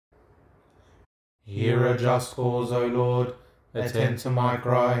Hear a just cause, O Lord, attend to my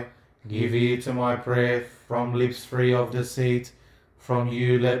cry. Give ear to my prayer from lips free of deceit. From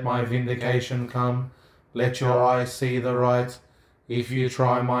you let my vindication come. Let your eyes see the right. If you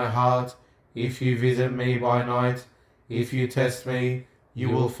try my heart, if you visit me by night, if you test me, you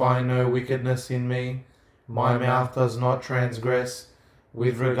will find no wickedness in me. My mouth does not transgress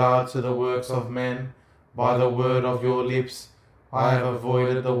with regard to the works of men. By the word of your lips I have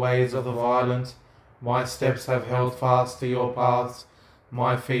avoided the ways of the violent. My steps have held fast to your paths.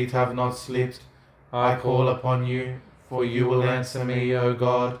 My feet have not slipped. I call upon you, for you will answer me, O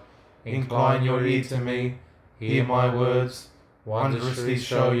God. Incline your ear to me. Hear my words. Wondrously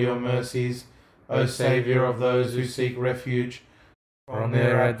show your mercies, O Saviour of those who seek refuge. From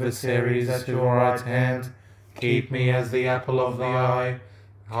their adversaries at your right hand, keep me as the apple of the eye.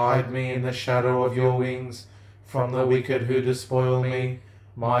 Hide me in the shadow of your wings, from the wicked who despoil me,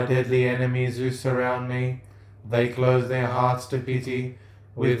 my deadly enemies who surround me. They close their hearts to pity,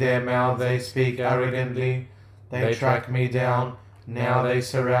 with their mouth they speak arrogantly. They track me down, now they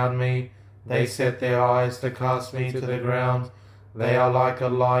surround me. They set their eyes to cast me to the ground. They are like a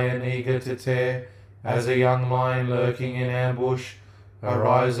lion eager to tear, as a young lion lurking in ambush.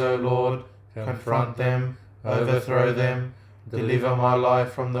 Arise, O Lord, confront them, overthrow them. Deliver my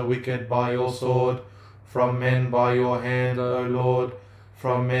life from the wicked by your sword, from men by your hand, O Lord,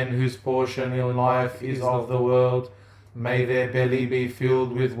 from men whose portion in life is of the world. May their belly be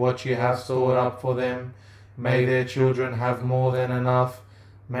filled with what you have stored up for them. May their children have more than enough.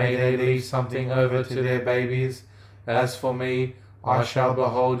 May they leave something over to their babies. As for me, I shall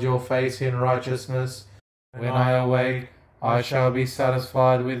behold your face in righteousness. When I awake, I shall be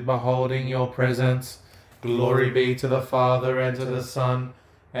satisfied with beholding your presence. Glory be to the Father, and to the Son,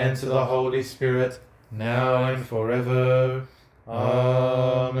 and to the Holy Spirit, now and forever.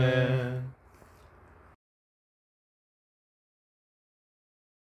 Amen.